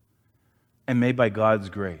 And may by God's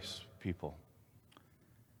grace, people,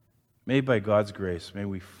 may by God's grace, may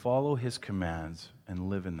we follow His commands and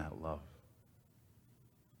live in that love.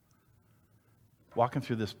 Walking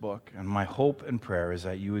through this book, and my hope and prayer is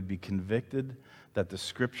that you would be convicted that the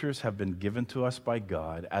Scriptures have been given to us by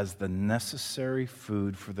God as the necessary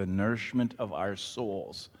food for the nourishment of our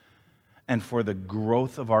souls and for the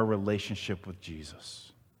growth of our relationship with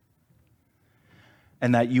Jesus.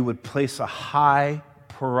 And that you would place a high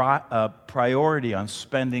priority on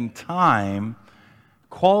spending time,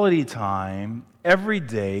 quality time, every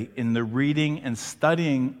day in the reading and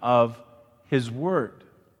studying of His Word.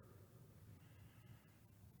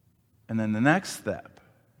 And then the next step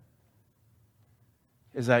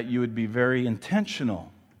is that you would be very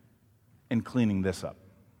intentional in cleaning this up.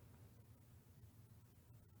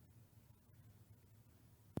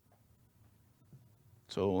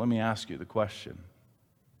 So let me ask you the question.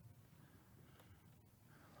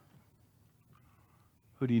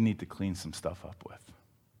 Who do you need to clean some stuff up with?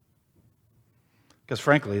 Because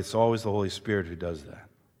frankly, it's always the Holy Spirit who does that.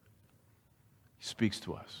 He speaks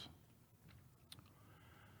to us.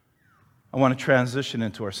 I want to transition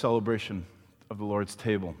into our celebration of the Lord's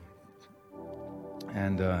table.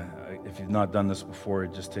 And if you've not done this before,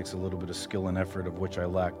 it just takes a little bit of skill and effort, of which I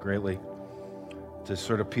lack greatly, to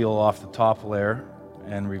sort of peel off the top layer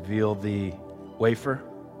and reveal the wafer.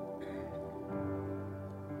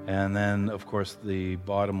 And then, of course, the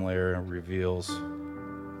bottom layer reveals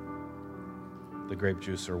the grape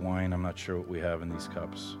juice or wine. I'm not sure what we have in these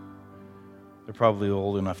cups. They're probably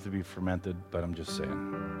old enough to be fermented, but I'm just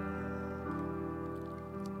saying.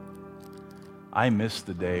 I miss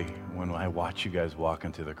the day when I watch you guys walk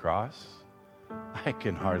into the cross. I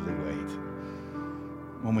can hardly wait.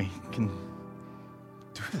 When we can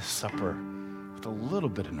do the supper with a little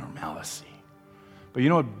bit of normalcy. But you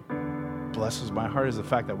know what blesses my heart is the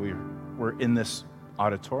fact that we're in this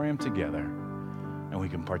auditorium together and we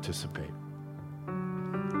can participate.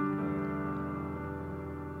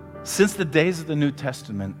 Since the days of the New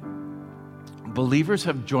Testament, believers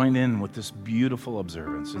have joined in with this beautiful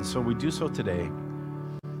observance. And so we do so today.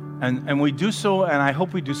 And we do so, and I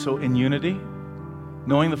hope we do so in unity,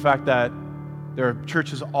 knowing the fact that there are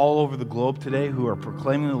churches all over the globe today who are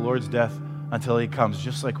proclaiming the Lord's death until He comes,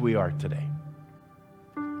 just like we are today.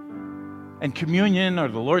 And communion, or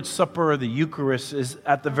the Lord's Supper, or the Eucharist, is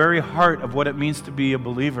at the very heart of what it means to be a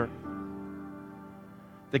believer.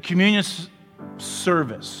 The communion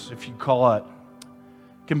service, if you call it,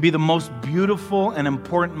 can be the most beautiful and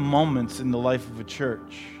important moments in the life of a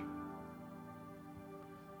church.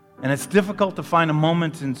 And it's difficult to find a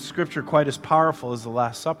moment in Scripture quite as powerful as the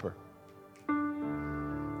Last Supper.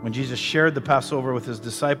 When Jesus shared the Passover with His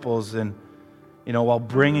disciples and, while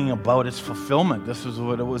bringing about its fulfillment, this is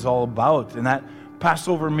what it was all about. And that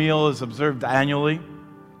Passover meal is observed annually.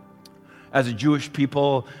 As a Jewish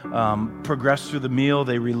people progressed through the meal,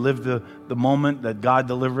 they relived the moment that God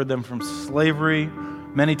delivered them from slavery.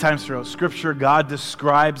 Many times throughout Scripture, God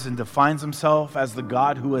describes and defines Himself as the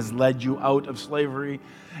God who has led you out of slavery.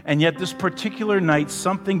 And yet this particular night,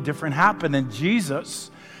 something different happened, and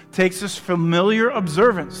Jesus takes this familiar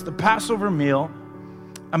observance, the Passover meal,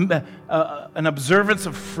 an observance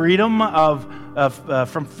of freedom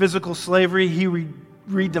from physical slavery. He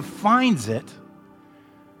redefines it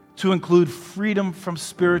to include freedom from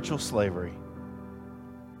spiritual slavery,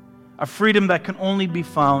 a freedom that can only be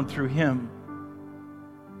found through Him.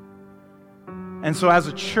 And so as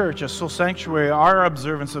a church, as Soul Sanctuary, our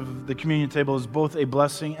observance of the communion table is both a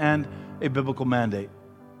blessing and a biblical mandate.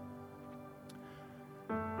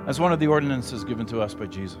 As one of the ordinances given to us by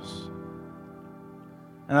Jesus.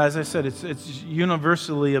 And as I said, it's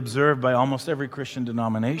universally observed by almost every Christian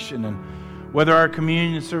denomination. And whether our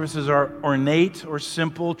communion services are ornate or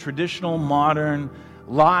simple, traditional, modern,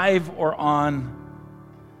 live or on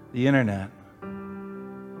the internet,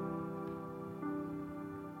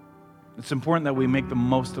 it's important that we make the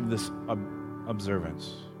most of this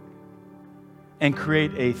observance and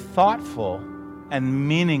create a thoughtful and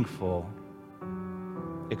meaningful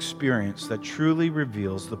experience that truly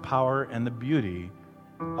reveals the power and the beauty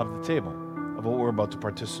of the table, of what we're about to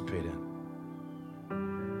participate in.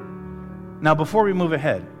 Now, before we move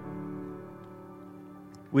ahead,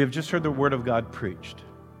 we have just heard the Word of God preached.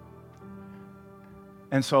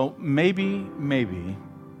 And so maybe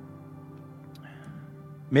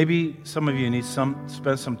some of you need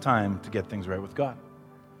spend some time to get things right with God.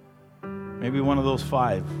 Maybe one of those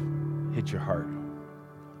 5 hit your heart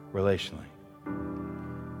relationally.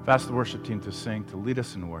 I've asked the worship team to sing, to lead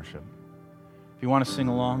us in worship. If you want to sing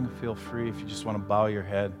along, feel free. If you just want to bow your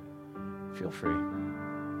head, feel free.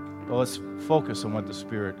 But let's focus on what the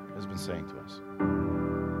Spirit has been saying to us.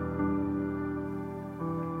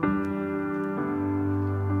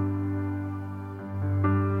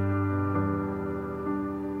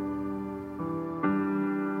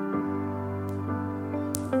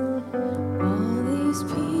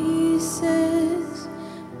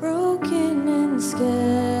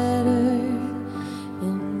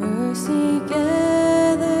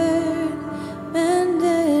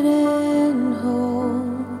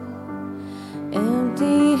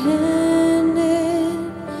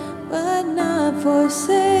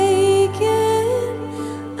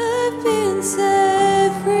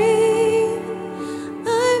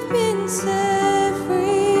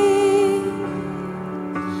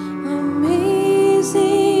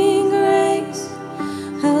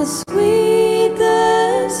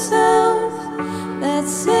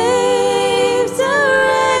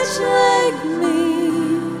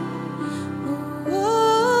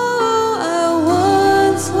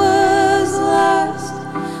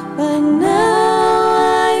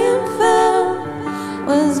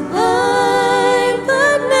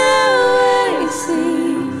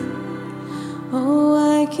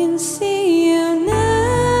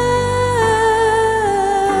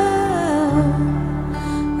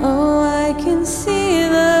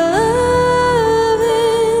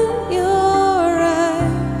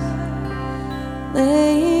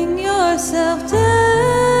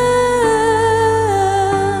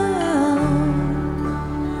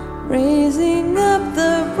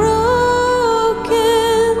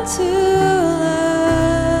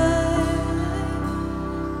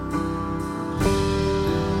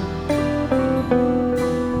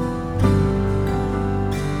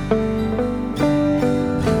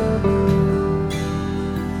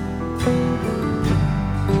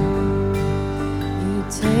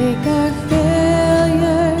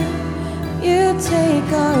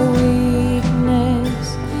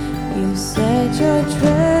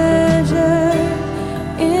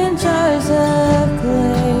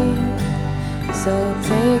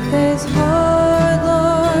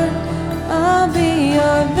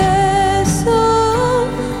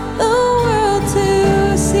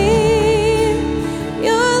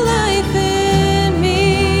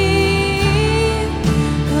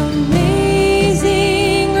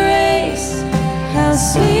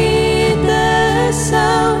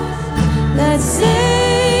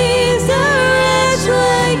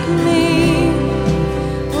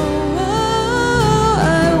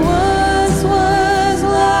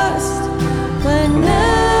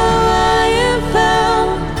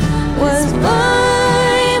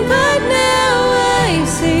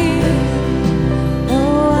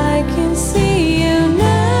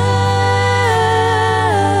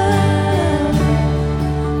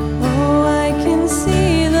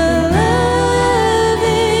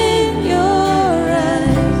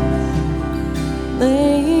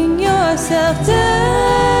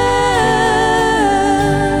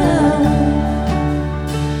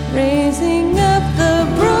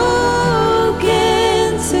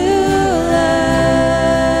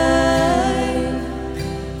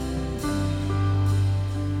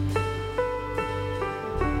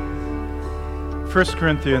 First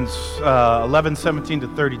Corinthians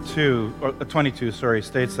 11:17-22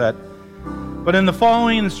 states that, "But in the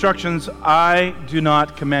following instructions I do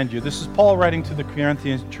not commend you." This is Paul writing to the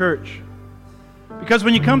Corinthian church. "Because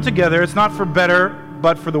when you come together, it's not for better,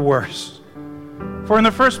 but for the worse. For in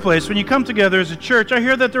the first place, when you come together as a church, I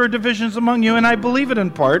hear that there are divisions among you, and I believe it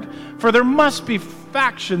in part, for there must be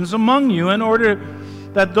factions among you in order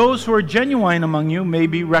that those who are genuine among you may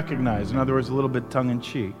be recognized." In other words, a little bit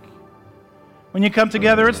tongue-in-cheek. "When you come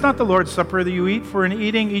together, it's not the Lord's Supper that you eat, for in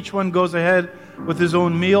eating each one goes ahead with his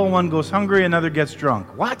own meal. One goes hungry, another gets drunk."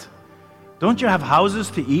 What? "Don't you have houses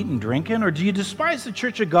to eat and drink in? Or do you despise the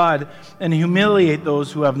church of God and humiliate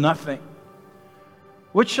those who have nothing?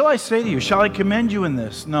 What shall I say to you? Shall I commend you in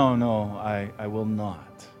this? No, I will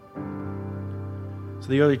not." So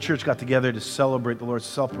the early church got together to celebrate the Lord's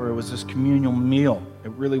Supper. It was this communal meal.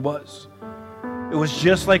 It really was. It was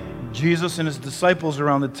just like Jesus and his disciples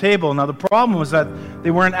around the table. Now the problem was that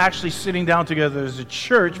they weren't actually sitting down together as a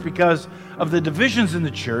church because of the divisions in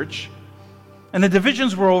the church. And the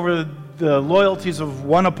divisions were over the loyalties of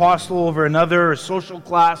one apostle over another, a social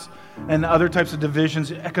class, and other types of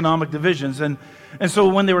divisions, economic divisions. And so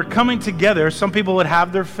when they were coming together, some people would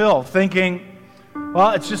have their fill, thinking,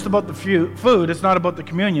 well, it's just about the food, it's not about the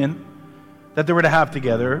communion that they were to have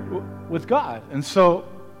together with God. And so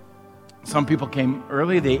some people came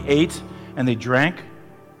early, they ate and they drank,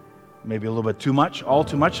 maybe a little bit too much, all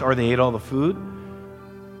too much, or they ate all the food.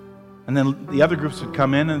 And then the other groups would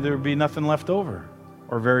come in and there would be nothing left over,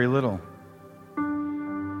 or very little.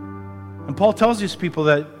 And Paul tells these people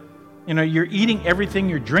that, you're eating everything,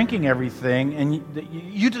 you're drinking everything, and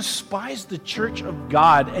you despise the church of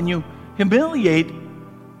God, and you humiliate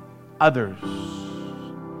others,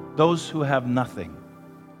 those who have nothing.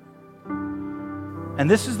 And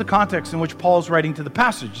this is the context in which Paul's writing to the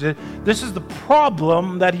passage. This is the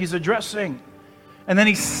problem that he's addressing. And then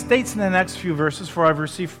he states in the next few verses, "For I've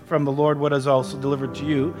received from the Lord what is also delivered to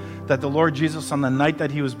you, that the Lord Jesus, on the night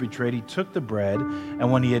that he was betrayed, he took the bread,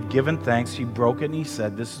 and when he had given thanks, he broke it, and he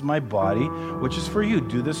said, 'This is my body, which is for you.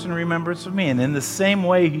 Do this in remembrance of me.' And in the same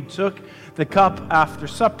way, he took the cup after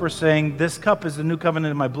supper, saying, 'This cup is the new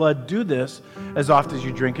covenant in my blood. Do this as oft as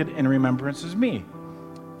you drink it in remembrance of me.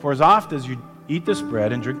 For as oft as you eat this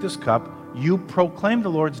bread and drink this cup, you proclaim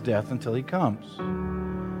the Lord's death until he comes.'"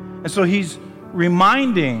 And so he's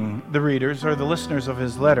reminding the readers or the listeners of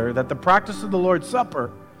his letter that the practice of the Lord's Supper,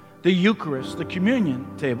 the Eucharist, the communion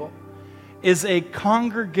table, is a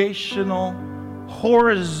congregational,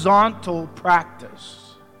 horizontal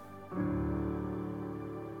practice.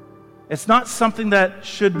 It's not something that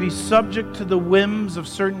should be subject to the whims of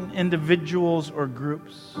certain individuals or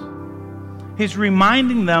groups. He's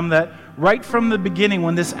reminding them that right from the beginning,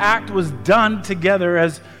 when this act was done together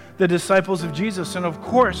as the disciples of Jesus, and of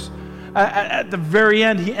course, at the very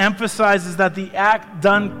end, he emphasizes that the act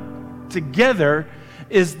done together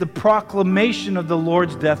is the proclamation of the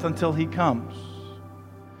Lord's death until he comes.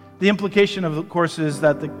 The implication, of course, is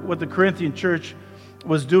that what the Corinthian church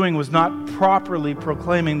was doing was not properly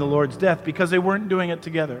proclaiming the Lord's death because they weren't doing it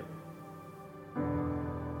together.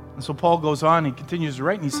 And so Paul goes on, he continues to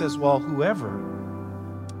write, and he says, "Well, whoever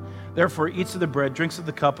therefore eats of the bread, drinks of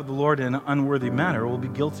the cup of the Lord in an unworthy manner will be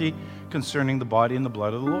guilty concerning the body and the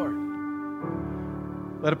blood of the Lord.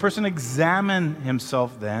 Let a person examine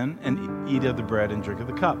himself then, and eat of the bread and drink of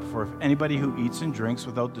the cup. For if anybody who eats and drinks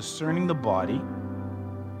without discerning the body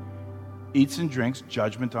eats and drinks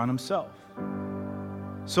judgment on himself.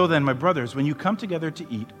 So then, my brothers, when you come together to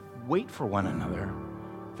eat, wait for one another.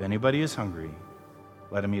 If anybody is hungry,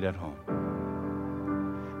 let him eat at home."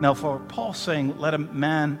 Now, for Paul saying, "Let a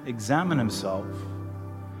man examine himself,"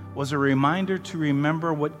 was a reminder to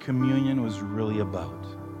remember what communion was really about.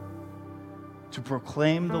 To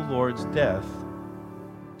proclaim the Lord's death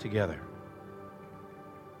together.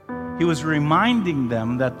 He was reminding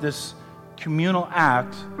them that this communal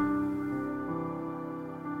act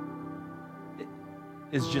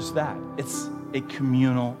is just that. It's a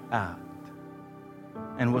communal act,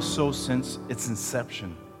 and was so since its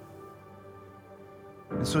inception.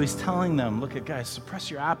 And so he's telling them, look at guys, suppress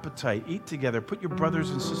your appetite, eat together, put your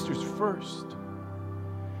brothers and sisters first.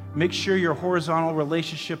 Make sure your horizontal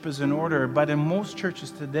relationship is in order. But in most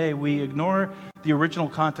churches today, we ignore the original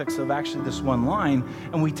context of actually this one line,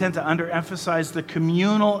 and we tend to underemphasize the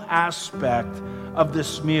communal aspect of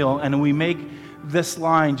this meal, and we make this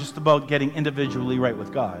line just about getting individually right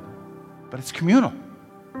with God. But it's communal.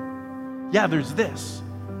 Yeah, there's this,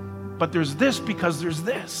 but there's this because there's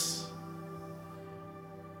this.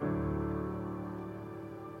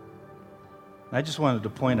 I just wanted to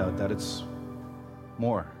point out that it's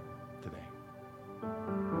more today.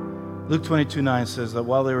 Luke 22:9 says that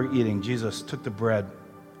while they were eating, Jesus took the bread.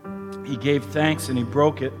 He gave thanks and he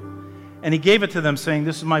broke it. And he gave it to them, saying,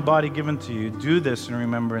 "This is my body given to you. Do this in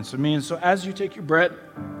remembrance of me." And so as you take your bread,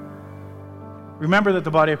 remember that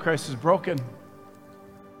the body of Christ is broken.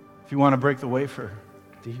 If you want to break the wafer,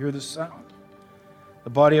 to hear the sound.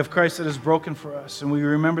 The body of Christ that is broken for us. And we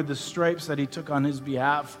remember the stripes that he took on his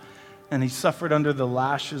behalf, and he suffered under the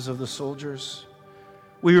lashes of the soldiers.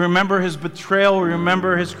 We remember his betrayal. We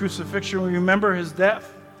remember his crucifixion. We remember his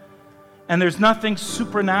death. And there's nothing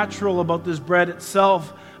supernatural about this bread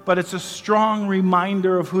itself, but it's a strong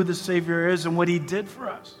reminder of who the Savior is and what he did for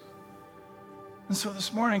us. And so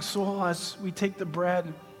this morning, soul, as we take the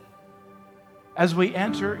bread, as we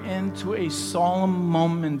enter into a solemn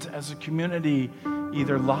moment as a community,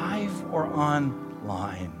 either live or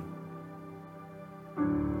online,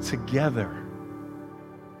 together,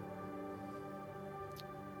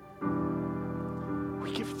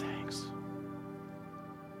 we give thanks.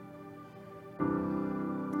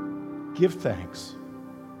 Give thanks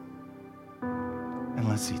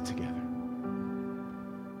let's eat together.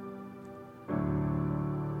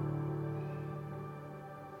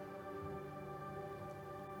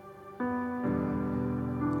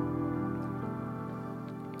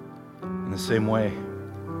 In the same way,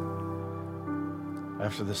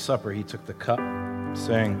 after the supper, he took the cup,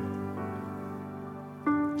 saying,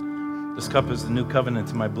 "This cup is the new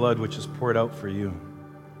covenant in my blood, which is poured out for you."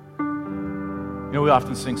 You know, we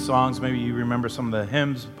often sing songs. Maybe you remember some of the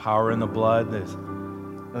hymns, Power in the Blood. There's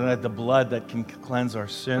the blood that can cleanse our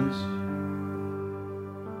sins.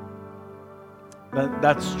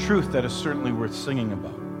 That's truth that is certainly worth singing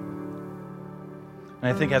about. And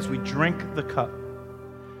I think as we drink the cup,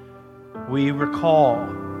 we recall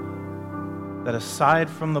that aside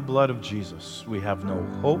from the blood of Jesus, we have no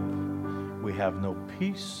hope, we have no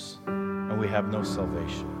peace, and we have no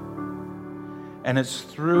salvation. And it's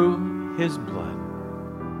through his blood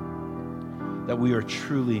that we are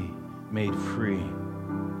truly made free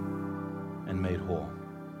and made whole.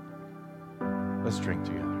 Let's drink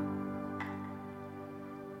together.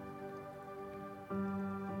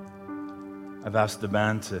 I've asked the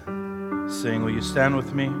band to sing. Will you stand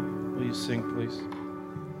with me? Will you sing, please?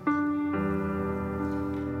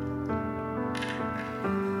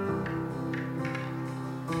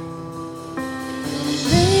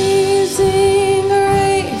 Amazing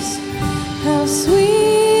grace, how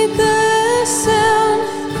sweet the sound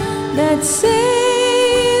that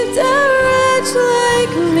saved a wretch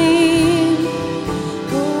like me.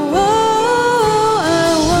 Oh, I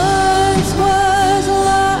once was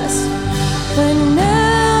lost, but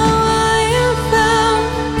now I am found.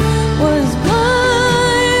 Was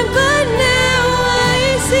blind, but now I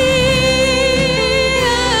see.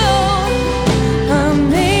 Oh,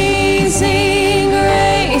 amazing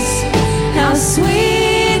grace, how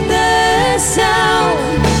sweet the sound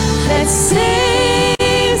that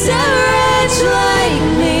saves a wretch like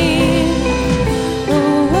me.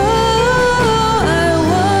 Oh, I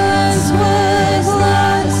once was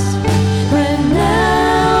lost, but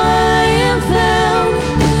now I am found.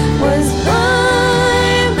 Was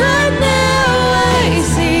blind, but now I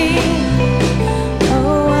see.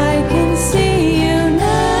 Oh, I can see you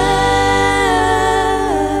now.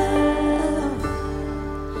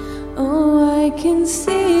 Oh, I can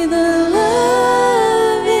see the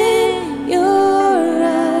love in your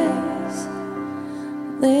eyes,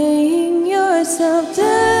 laying yourself down,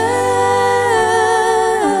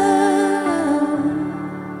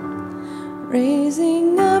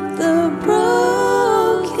 raising up the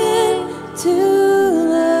broken to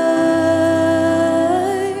life.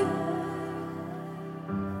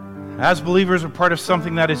 As believers, we're part of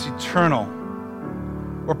something that is eternal.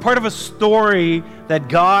 We're part of a story that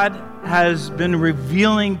God has been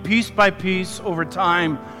revealing piece by piece over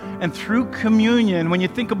time. And through communion, when you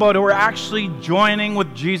think about it, we're actually joining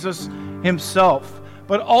with Jesus himself,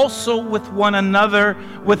 but also with one another,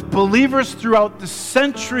 with believers throughout the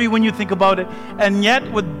century when you think about it, and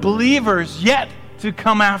yet with believers yet to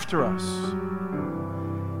come after us.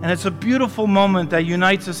 And it's a beautiful moment that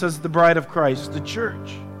unites us as the bride of Christ, the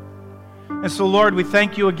church. And so, Lord, we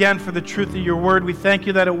thank you again for the truth of your word. We thank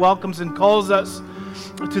you that it welcomes and calls us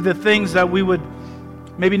to the things that we would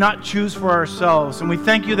maybe not choose for ourselves. And we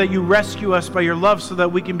thank you that you rescue us by your love so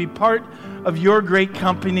that we can be part of your great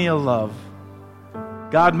company of love.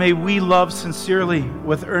 God, may we love sincerely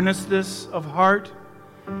with earnestness of heart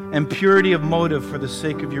and purity of motive for the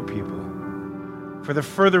sake of your people, for the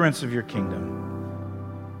furtherance of your kingdom,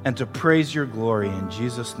 and to praise your glory. In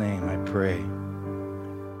Jesus' name I pray.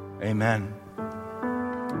 Amen.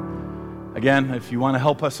 Again, if you want to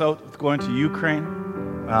help us out with going to Ukraine,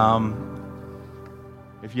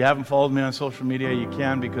 if you haven't followed me on social media, you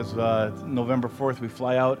can, because November 4th we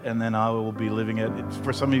fly out, and then I will be living it.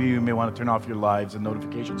 For some of you, you may want to turn off your lives and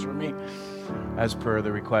notifications from me, as per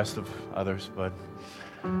the request of others. But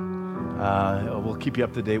we'll keep you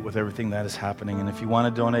up to date with everything that is happening. And if you want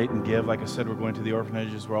to donate and give, like I said, we're going to the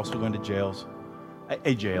orphanages. We're also going to jails.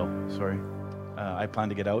 A jail, sorry. I plan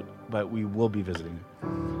to get out, but we will be visiting.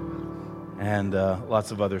 And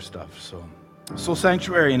lots of other stuff. Soul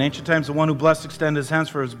Sanctuary. In ancient times, the one who blessed extended his hands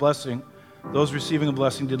for his blessing. Those receiving a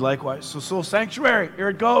blessing did likewise. So Soul Sanctuary, here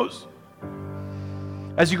it goes.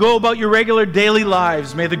 As you go about your regular daily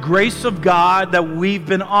lives, may the grace of God that we've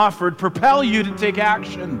been offered propel you to take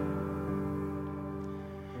action.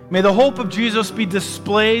 May the hope of Jesus be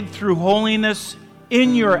displayed through holiness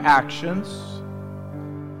in your actions.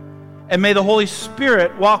 And may the Holy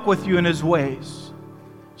Spirit walk with you in his ways.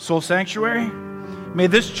 Soul Sanctuary, may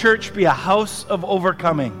this church be a house of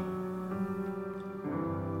overcoming.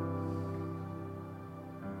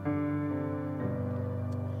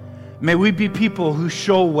 May we be people who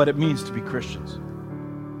show what it means to be Christians.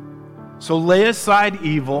 So lay aside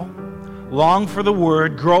evil, long for the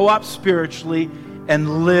word, grow up spiritually,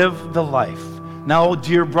 and live the life. Now,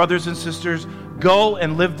 dear brothers and sisters, go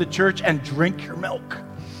and live the church and drink your milk.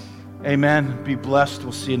 Amen. Be blessed.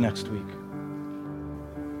 We'll see you next week.